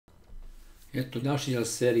Je to ďalší diel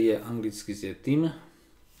série Anglicky s Yetim.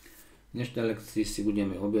 V dnešnej lekcii si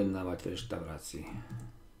budeme objednávať v reštaurácii.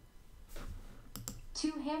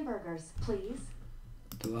 2 hamburgers, please.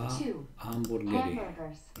 2 hamburgery,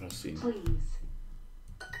 prosím. Please.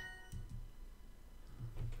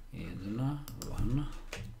 1, 1.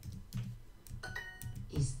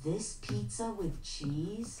 Is this pizza with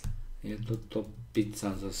cheese? Je toto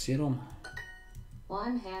pizza so syrom?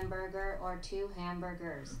 1 hamburger or 2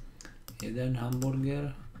 hamburgers? 1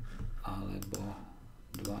 hamburger alebo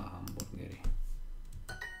 2 hamburgery.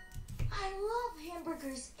 I love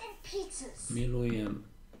hamburgers and pizzas. Milujem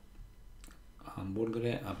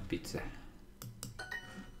hamburgery a pizze.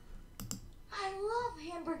 I love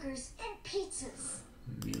hamburgers and pizzas.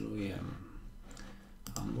 Milujem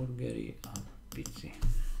hamburgery a pizzy.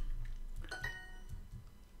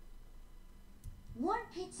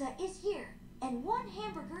 1 pizza is here and 1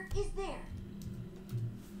 hamburger is there.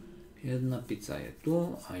 1 pizza je tu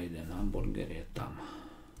a 1 hamburger je tam.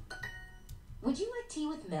 Would you like tea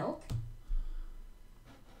with milk?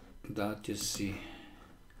 Dáte si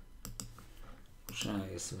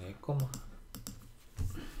čaj s mliekom.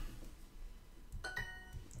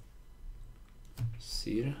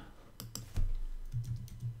 Syr.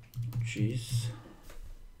 Cheese.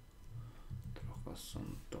 Trocha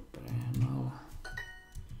som to prehnal.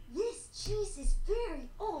 This cheese is very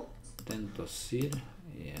old. Tento syr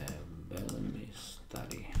je veľmi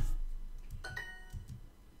starý.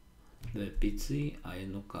 2 pizzy a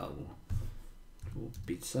 1 kávu. 2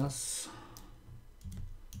 pizzas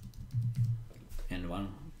and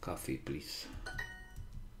 1 coffee, please.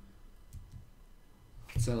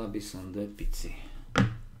 Chcela by som 2 pizzy.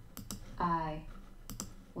 I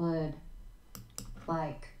would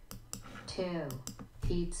like 2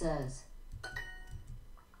 pizzas.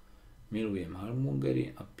 Milujem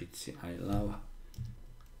hamburgery a pizzy. I love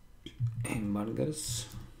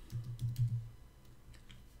hamburgers.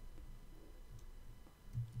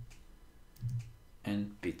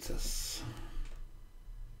 And pizzas.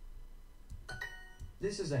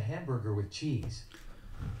 This is a hamburger with cheese.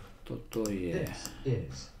 Toto je... This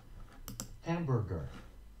is hamburger.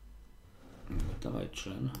 Tam aj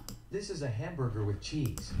člen. This is a hamburger with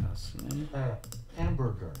cheese. Jasné. A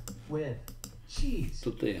hamburger with cheese.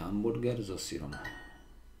 Toto je hamburger so syrom.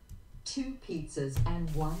 2 pizzas and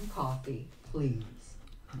 1 coffee, please.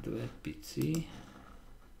 2 pizzy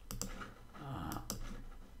a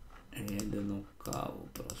 1 kávu,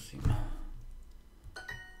 prosím.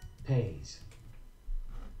 Pays.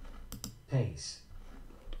 Pace.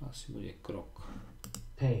 To asi bude krok.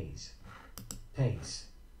 Pays. Pace.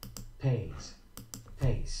 Pays.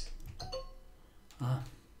 Pace. A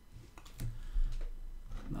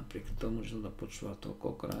napriek tomu, že som to počúval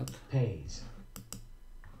toľkokrát, Pays.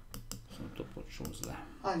 som to počul zle.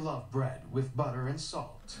 I love bread with butter and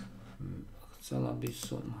salt. Chcela by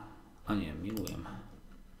som... A nie, milujem.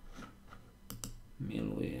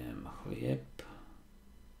 Milujem chlieb.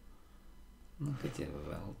 No keď je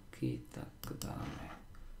veľký, tak dáme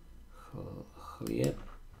chlieb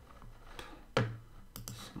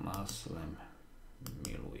s máslem.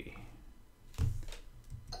 Miluji.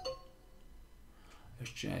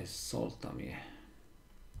 Ešte aj sol tam je.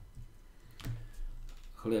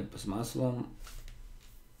 Chlieb s maslom.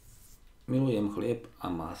 Milujem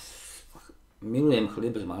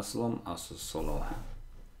chlieb s maslom a so solou.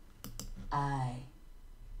 I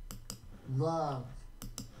love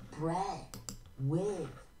bread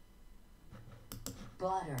with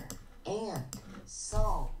butter and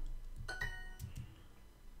salt.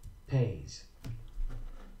 Pays.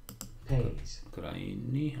 Pays.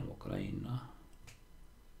 Krajiny, alebo krajina,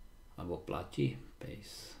 alebo platí,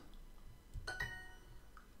 pays.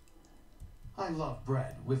 I love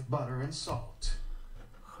bread with butter and salt.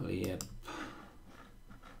 Chlieb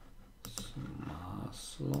s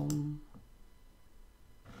máslom